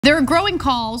There are growing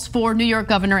calls for New York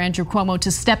Governor Andrew Cuomo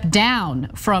to step down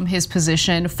from his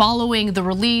position following the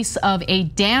release of a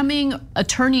damning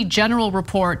Attorney General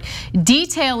report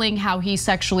detailing how he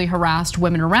sexually harassed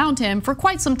women around him for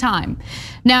quite some time.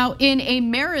 Now, in a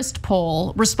Marist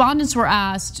poll, respondents were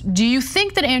asked, do you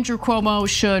think that Andrew Cuomo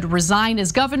should resign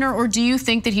as governor, or do you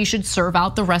think that he should serve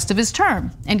out the rest of his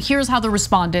term? And here's how the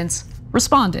respondents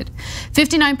responded.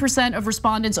 59% of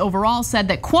respondents overall said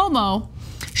that Cuomo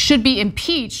should be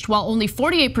impeached, while only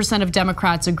 48% of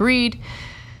Democrats agreed.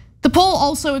 The poll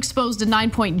also exposed a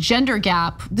 9-point gender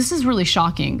gap. This is really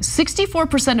shocking.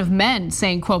 64% of men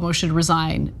saying Cuomo should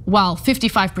resign, while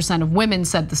 55% of women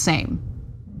said the same.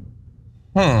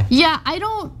 Yeah, I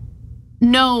don't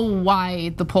know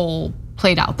why the poll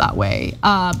played out that way.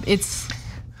 It's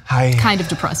kind of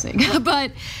depressing,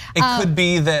 but it could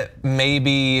be that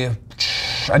maybe.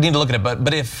 I need to look at it,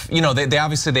 but if they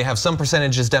obviously have some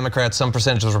percentages Democrats, some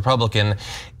percentages Republican.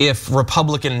 If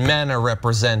Republican men are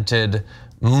represented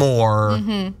more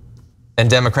and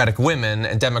Democratic women,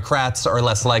 and Democrats are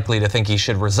less likely to think he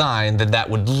should resign, then that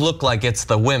would look like it's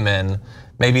the women.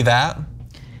 Maybe that.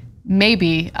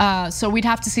 Maybe, so we'd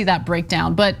have to see that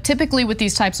breakdown. But typically with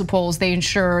these types of polls, they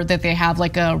ensure that they have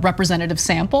like a representative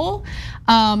sample.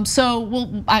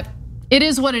 It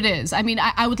is what it is. I mean,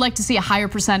 I would like to see a higher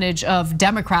percentage of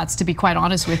Democrats, to be quite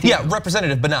honest with you. Yeah,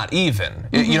 representative, but not even.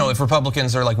 If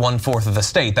Republicans are like 1/4 of the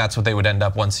state, that's what they would end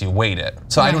up once you weight it.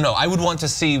 So I don't know. I would want to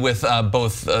see with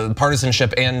both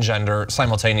partisanship and gender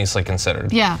simultaneously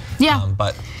considered. Yeah.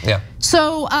 But yeah.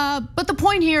 So, but the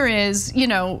point here is,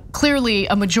 clearly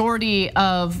a majority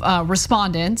of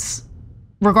respondents,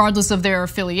 regardless of their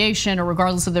affiliation or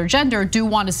regardless of their gender, do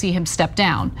want to see him step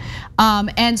down.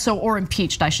 Or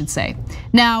impeached, I should say.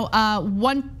 Now,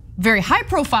 one very high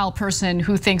profile person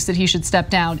who thinks that he should step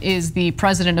down is the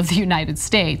President of the United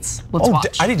States. Let's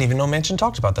watch. I didn't even know Manchin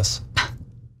talked about this.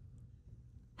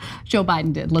 Joe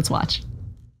Biden did, let's watch.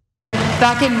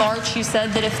 Back in March, you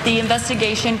said that if the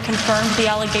investigation confirmed the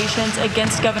allegations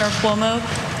against Governor Cuomo,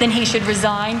 then he should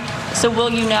resign. So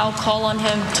will you now call on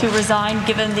him to resign,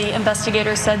 given the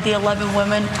investigators said the 11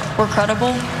 women were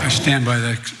credible? I stand by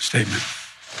that statement.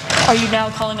 Are you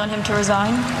now calling on him to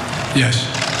resign? Yes.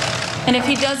 And if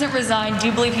he doesn't resign, do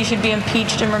you believe he should be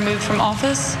impeached and removed from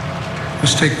office?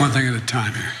 Let's take one thing at a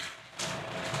time here.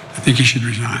 I think he should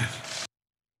resign.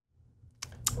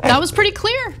 That was pretty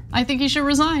clear. I think he should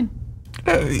resign.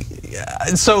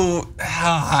 So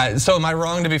am I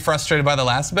wrong to be frustrated by the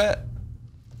last bit?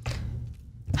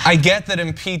 I get that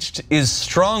impeached is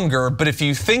stronger, but if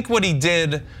you think what he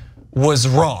did was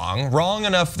wrong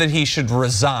enough that he should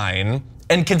resign,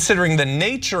 and considering the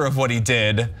nature of what he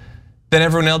did, then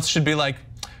everyone else should be like,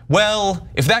 well,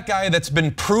 if that guy that's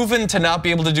been proven to not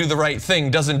be able to do the right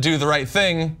thing doesn't do the right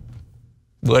thing,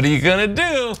 what are you gonna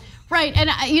do? Right, and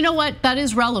you know what, that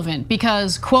is relevant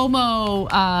because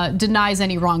Cuomo denies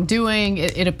any wrongdoing.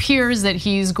 It appears that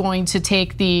he's going to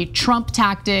take the Trump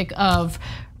tactic of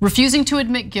refusing to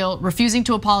admit guilt, refusing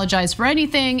to apologize for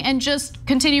anything, and just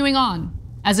continuing on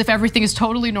as if everything is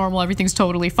totally normal, everything's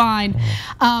totally fine.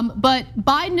 But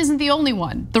Biden isn't the only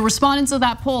one. The respondents of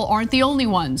that poll aren't the only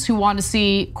ones who want to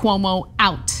see Cuomo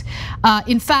out.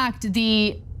 In fact,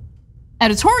 the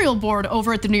editorial board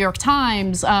over at the New York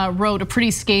Times wrote a pretty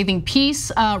scathing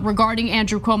piece regarding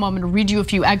Andrew Cuomo. I'm gonna read you a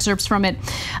few excerpts from it.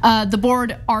 The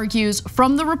board argues,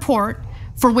 from the report,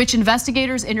 for which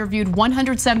investigators interviewed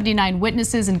 179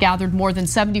 witnesses and gathered more than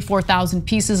 74,000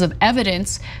 pieces of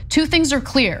evidence, two things are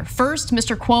clear. First,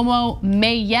 Mr. Cuomo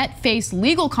may yet face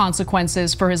legal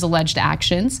consequences for his alleged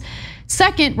actions.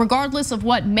 Second, regardless of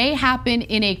what may happen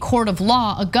in a court of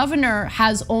law, a governor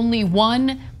has only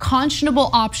one conscionable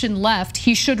option left: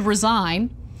 he should resign.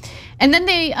 And then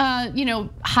they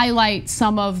highlight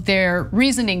some of their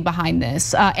reasoning behind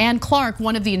this. Ann Clark,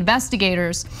 one of the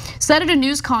investigators, said at a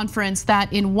news conference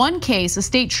that in one case, a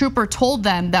state trooper told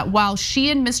them that while she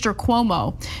and Mr.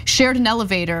 Cuomo shared an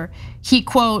elevator, he,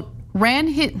 quote, ran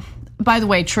his, by the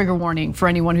way, trigger warning for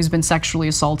anyone who's been sexually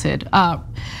assaulted,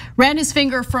 ran his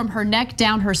finger from her neck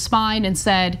down her spine and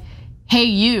said, "Hey,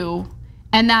 you."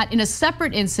 And that in a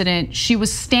separate incident, she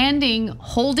was standing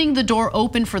holding the door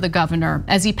open for the governor.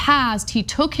 As he passed, he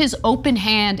took his open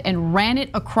hand and ran it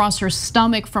across her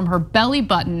stomach from her belly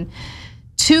button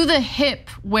to the hip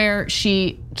where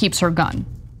she keeps her gun.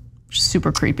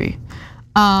 Super creepy.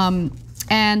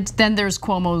 And then there's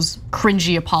Cuomo's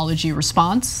cringy apology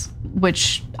response,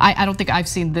 which I don't think I've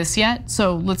seen this yet.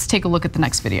 So let's take a look at the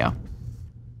next video.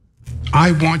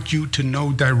 I want you to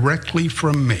know directly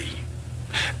from me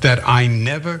that I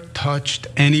never touched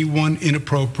anyone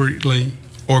inappropriately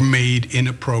or made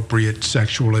inappropriate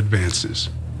sexual advances.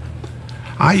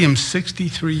 I am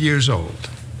 63 years old.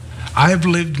 I've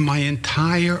lived my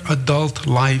entire adult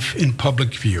life in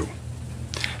public view.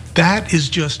 That is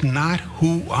just not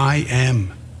who I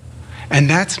am. And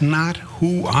that's not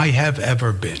who I have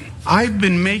ever been. I've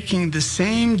been making the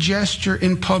same gesture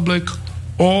in public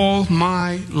all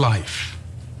my life.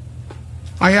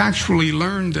 I actually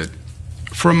learned it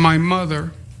from my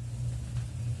mother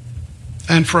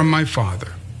and from my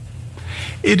father.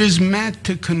 It is meant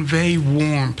to convey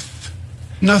warmth,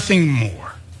 nothing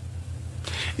more.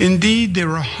 Indeed, there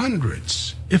are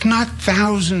hundreds, if not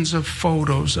thousands, of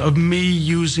photos of me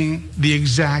using the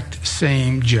exact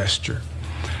same gesture.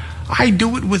 I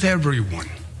do it with everyone,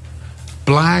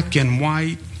 black and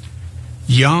white,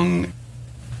 young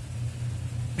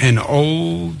and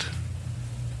old,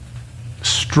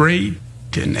 straight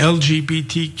and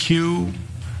LGBTQ,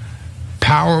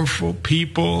 powerful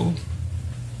people,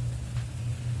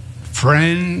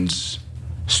 friends,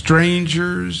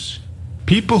 strangers,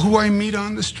 people who I meet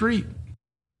on the street.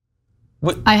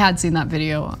 I had seen that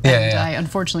video, and I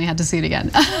unfortunately had to see it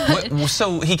again.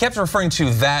 So he kept referring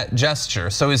to that gesture.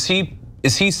 So is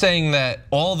he saying that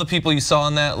all the people you saw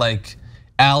in that, like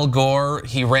Al Gore,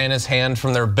 he ran his hand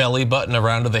from their belly button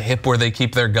around to the hip where they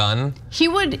keep their gun? He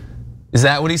would. Is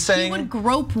that what he's saying? He would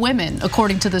grope women,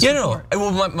 according to this report.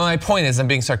 Well, my point is, I'm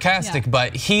being sarcastic,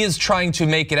 but he is trying to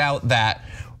make it out that,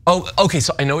 oh, okay,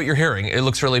 so I know what you're hearing. It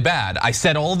looks really bad. I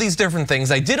said all these different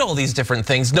things. I did all these different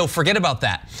things. No, forget about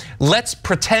that. Let's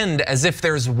pretend as if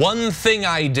there's one thing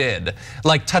I did,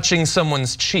 like touching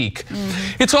someone's cheek.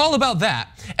 It's all about that.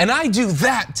 And I do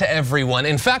that to everyone.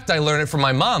 In fact, I learned it from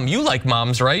my mom. You like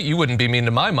moms, right? You wouldn't be mean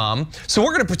to my mom. So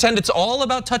we're gonna pretend it's all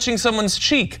about touching someone's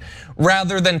cheek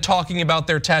rather than talking about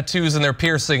their tattoos and their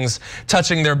piercings,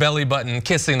 touching their belly button,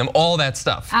 kissing them, all that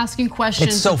stuff. Asking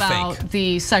questions about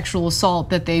the sexual assault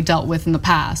that they dealt with in the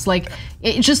past. Like,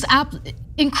 it just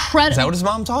incredible. Is that what his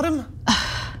mom taught him?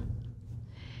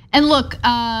 And look,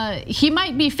 he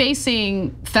might be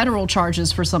facing federal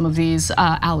charges for some of these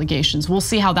allegations. We'll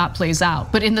see how that plays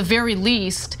out. But in the very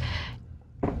least,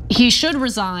 he should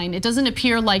resign. It doesn't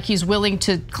appear like he's willing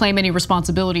to claim any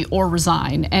responsibility or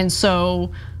resign. And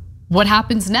so what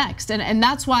happens next? And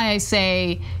that's why I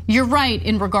say you're right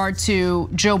in regard to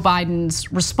Joe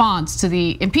Biden's response to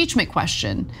the impeachment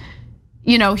question.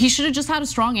 You know, he should have just had a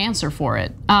strong answer for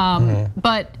it.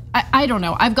 But I don't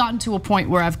know. I've gotten to a point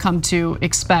where I've come to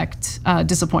expect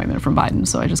disappointment from Biden,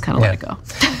 so I just kind of let it go.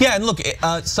 Yeah, and look,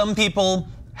 some people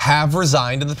have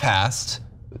resigned in the past.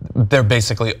 They're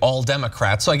basically all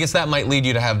Democrats, so I guess that might lead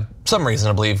you to have some reason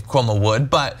to believe Cuomo would.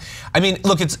 But I mean,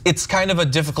 look, it's kind of a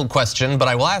difficult question, but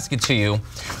I will ask it to you.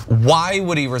 Why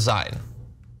would he resign?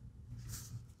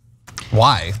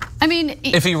 Why? I mean,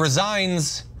 if he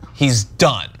resigns, he's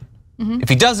done. If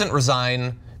he doesn't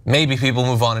resign, maybe people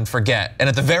move on and forget. And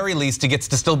at the very least, he gets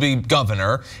to still be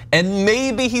governor. And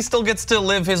maybe he still gets to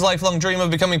live his lifelong dream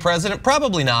of becoming president.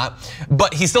 Probably not,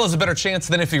 but he still has a better chance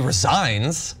than if he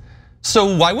resigns.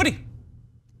 So why would he?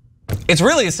 It's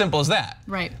really as simple as that.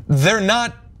 Right. They're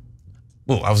not,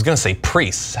 I was gonna say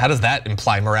priests. How does that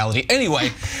imply morality? Anyway,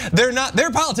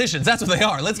 they're politicians, that's what they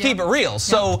are. Let's keep it real.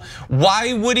 So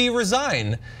why would he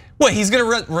resign? What, he's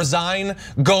gonna resign,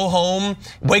 go home,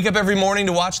 wake up every morning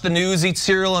to watch the news, eat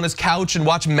cereal on his couch and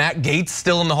watch Matt Gaetz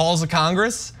still in the halls of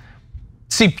Congress?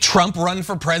 See Trump run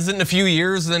for president in a few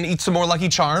years and then eat some more Lucky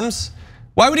Charms?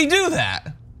 Why would he do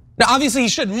that? Now, obviously he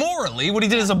should morally, what he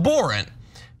did is abhorrent,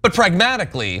 but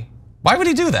pragmatically, why would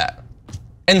he do that?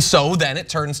 And so then it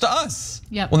turns to us.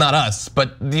 Well, not us,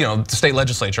 but the state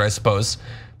legislature, I suppose.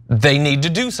 They need to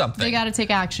do something. They got to take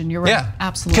action, you're right,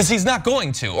 absolutely. Because he's not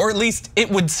going to, or at least it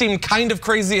would seem kind of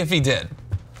crazy if he did.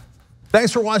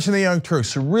 Thanks for watching the Young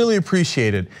Turks, really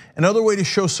appreciate it. Another way to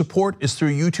show support is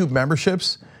through YouTube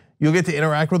memberships. You'll get to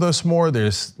interact with us more.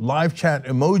 There's live chat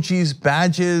emojis,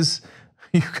 badges.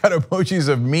 You've got emojis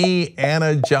of me,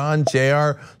 Anna, John,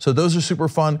 JR, so those are super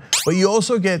fun. But you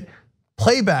also get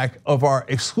playback of our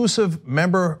exclusive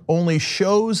member-only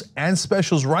shows and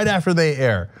specials right after they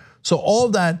air. So all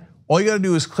of that, all you gotta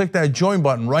do is click that join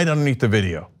button right underneath the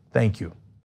video. Thank you.